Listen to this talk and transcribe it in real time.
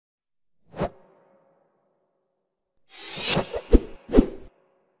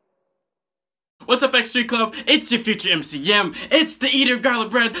What's up, X3 Club? It's your future MCM. It's the eater garlic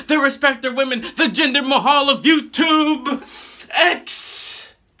bread, the respecter women, the gender mahal of YouTube,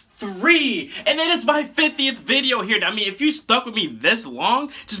 X3. And it is my 50th video here. I mean, if you stuck with me this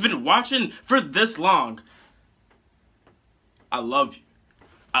long, just been watching for this long, I love you.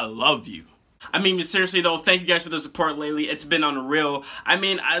 I love you. I mean, seriously though, thank you guys for the support lately. It's been unreal. I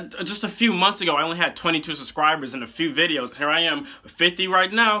mean, just a few months ago, I only had 22 subscribers in a few videos. Here I am, 50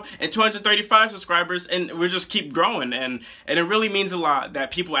 right now, and 235 subscribers, and we just keep growing. And it really means a lot that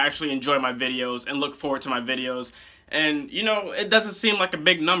people actually enjoy my videos and look forward to my videos. And, you know, it doesn't seem like a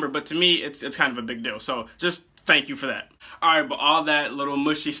big number, but to me, it's kind of a big deal. So, just thank you for that. Alright, but all that little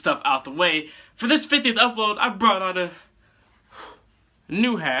mushy stuff out the way, for this 50th upload, I brought out a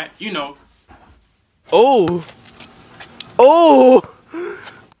new hat, you know. Oh! Oh!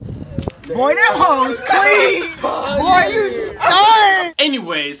 Boy, that hoe's clean! Boy, you start!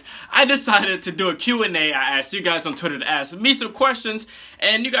 Anyways, I decided to do a Q&A. I asked you guys on Twitter to ask me some questions,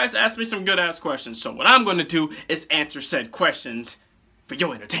 and you guys asked me some good-ass questions. So what I'm going to do is answer said questions for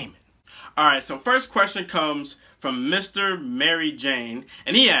your entertainment. Alright, so first question comes from Mr. Mary Jane,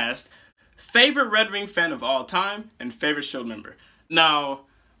 and he asked, favorite Red Wing fan of all time and favorite Shield member. Now,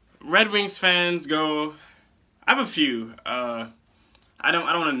 Red Wings fans go, I have a few. I don't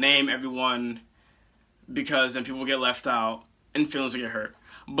want to name everyone because then people get left out and feelings will get hurt.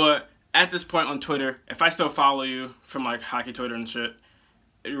 But at this point on Twitter, if I still follow you from like hockey Twitter and shit,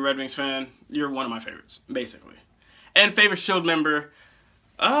 if you're a Red Wings fan, you're one of my favorites, basically. And favorite Shield member,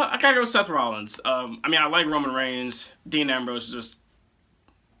 I gotta go with Seth Rollins. I mean, I like Roman Reigns, Dean Ambrose,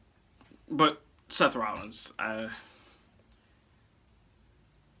 but Seth Rollins.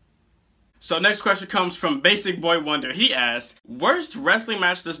 So next question comes from Basic Boy Wonder. He asks, worst wrestling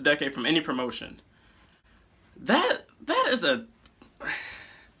match this decade from any promotion? That is a,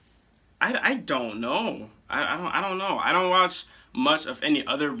 I don't know. I don't know. I don't watch much of any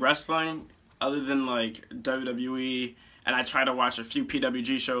other wrestling other than like WWE, and I try to watch a few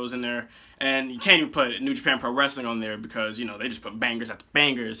PWG shows in there, and you can't even put New Japan Pro Wrestling on there because, you know, they just put bangers after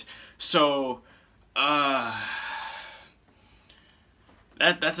bangers. So,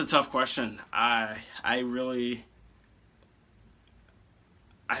 That's a tough question. I'm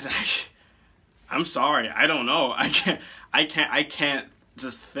sorry. I don't know. I can't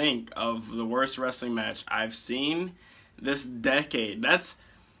just think of the worst wrestling match I've seen this decade.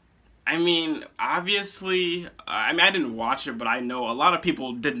 I mean, obviously, I didn't watch it, but I know a lot of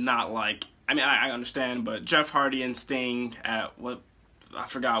people did not like. I mean, I understand, but Jeff Hardy and Sting at I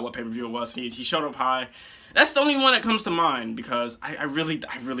forgot what pay-per-view it was. He showed up high. That's the only one that comes to mind because I really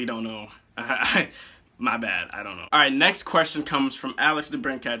don't know. My bad, I don't know. Alright, next question comes from Alex the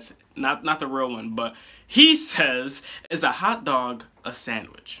Brinkets, not the real one, but he says, is a hot dog a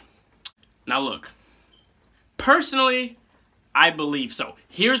sandwich? Now look, personally, I believe so.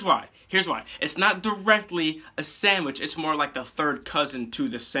 Here's why. It's not directly a sandwich, it's more like the third cousin to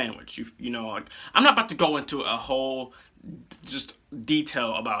the sandwich. You know, like, I'm not about to go into a whole just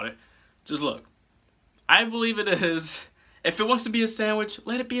detail about it. Just look. I believe it is. If it wants to be a sandwich,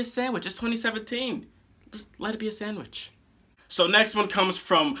 let it be a sandwich. It's 2017. Just let it be a sandwich. So next one comes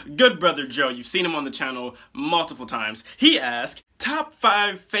from Good Brother Joe. You've seen him on the channel multiple times. He asked, top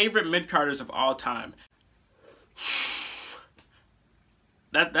 5 favorite mid-carders of all time.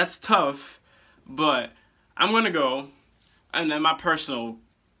 That's tough, but I'm gonna go, and then my personal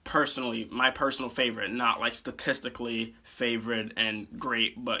favorite, not like statistically favorite and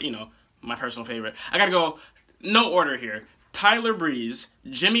great, but you know, my personal favorite. I gotta go, no order here. Tyler Breeze,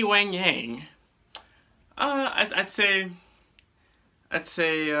 Jimmy Wang Yang. I'd say,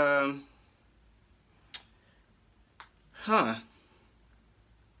 huh.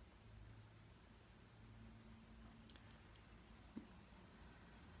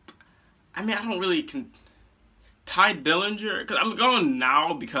 I mean, I don't really Ty Dillinger, because I'm going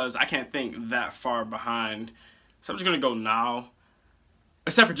now because I can't think that far behind. So I'm just gonna go now.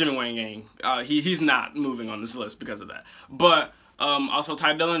 Except for Jimmy Wang Yang. He's not moving on this list because of that. But also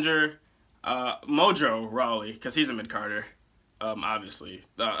Ty Dillinger, Mojo Rawley, because he's a mid-carder, obviously.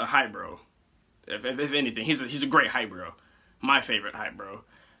 A hype bro. If anything, he's a great hype bro. My favorite hype bro.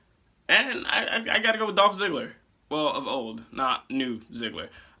 And I gotta go with Dolph Ziggler. Well, of old, not new Ziggler.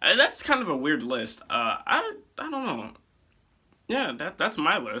 That's kind of a weird list. I don't know. Yeah, that's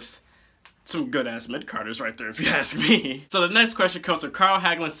my list. Some good-ass mid-carders right there, if you ask me. So the next question comes from Carl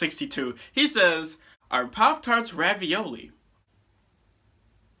Hagelin 62. He says, are Poptarts Ravioli?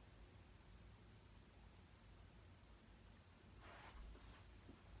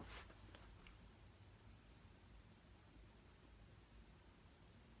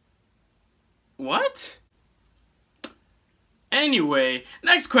 What? Anyway,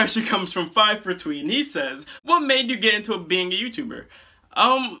 next question comes from 5 for Tweet, and he says, what made you get into being a YouTuber?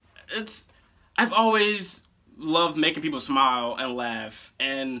 I've always loved making people smile and laugh,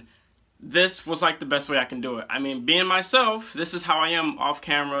 and this was like the best way I can do it. I mean, being myself, this is how I am off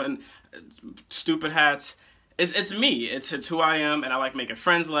camera, and stupid hats. It's me. It's who I am, and I like making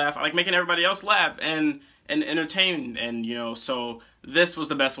friends laugh. I like making everybody else laugh and entertain, and you know, so this was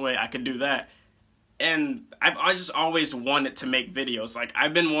the best way I could do that. And I just always wanted to make videos. Like,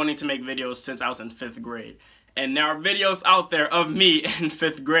 I've been wanting to make videos since I was in 5th grade. And there are videos out there of me in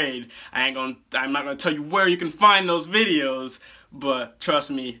 5th grade. I'm not gonna tell you where you can find those videos, but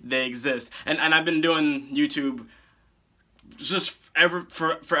trust me, they exist. And I've been doing YouTube just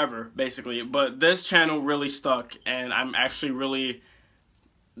forever, basically. But this channel really stuck, and I'm actually really,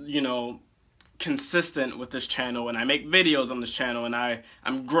 you know, consistent with this channel, and I make videos on this channel, and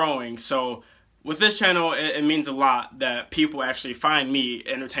I'm growing. So with this channel, it means a lot that people actually find me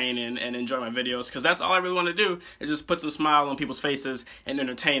entertaining and enjoy my videos, because that's all I really want to do, is just put some smile on people's faces and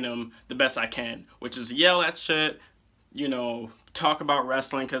entertain them the best I can, which is yell at shit, you know, talk about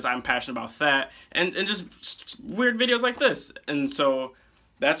wrestling because I'm passionate about that, and just weird videos like this. And so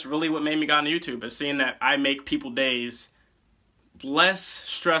that's really what made me go into YouTube, is seeing that I make people days less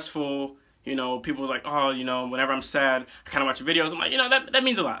stressful. You know, people are like, oh, you know, whenever I'm sad, I kind of watch your videos. I'm like, you know, that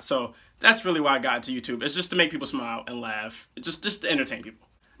means a lot. So that's really why I got into YouTube. It's just to make people smile and laugh. It's just to entertain people.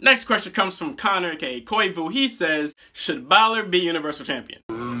 Next question comes from Connor, aka Koivu. He says, should Balor be Universal Champion?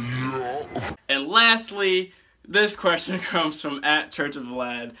 And lastly, this question comes from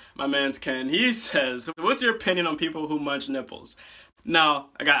 @ChurchOfVlad. My man's Ken. He says, what's your opinion on people who munch nipples? Now,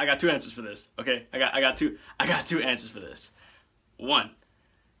 I got 2 answers for this. Okay, I got two answers for this. 1.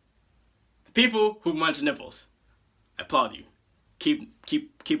 The people who munch nipples, I applaud you.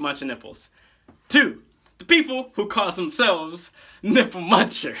 Keep munching nipples. 2. The people who call themselves nipple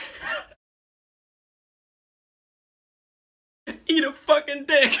muncher. Eat a fucking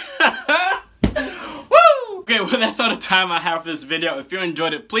dick. Woo! Okay, well, that's all the time I have for this video. If you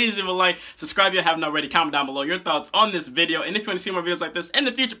enjoyed it, please leave a like, subscribe if you haven't already, comment down below your thoughts on this video, and if you want to see more videos like this in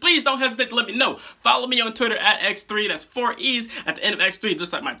the future, please don't hesitate to let me know. Follow me on Twitter @X3, that's 4 E's at the end of X3,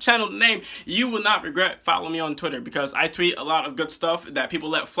 just like my channel name. You will not regret following me on Twitter, because I tweet a lot of good stuff that people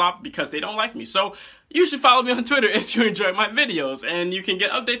let flop because they don't like me. So you should follow me on Twitter if you enjoy my videos, and you can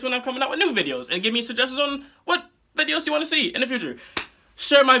get updates when I'm coming out with new videos, and give me suggestions on what videos you want to see in the future.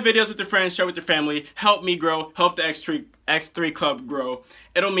 Share my videos with your friends, share with your family, help me grow, help the X3 Club grow.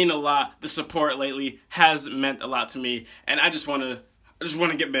 It'll mean a lot. The support lately has meant a lot to me, and I just want to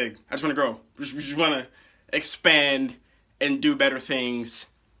get big. I just want to grow. I just want to expand and do better things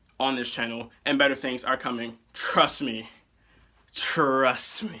on this channel, and better things are coming. Trust me.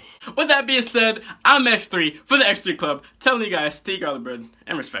 Trust me. With that being said, I'm X3 for the X3 Club, telling you guys, take all the bread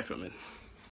and respect women.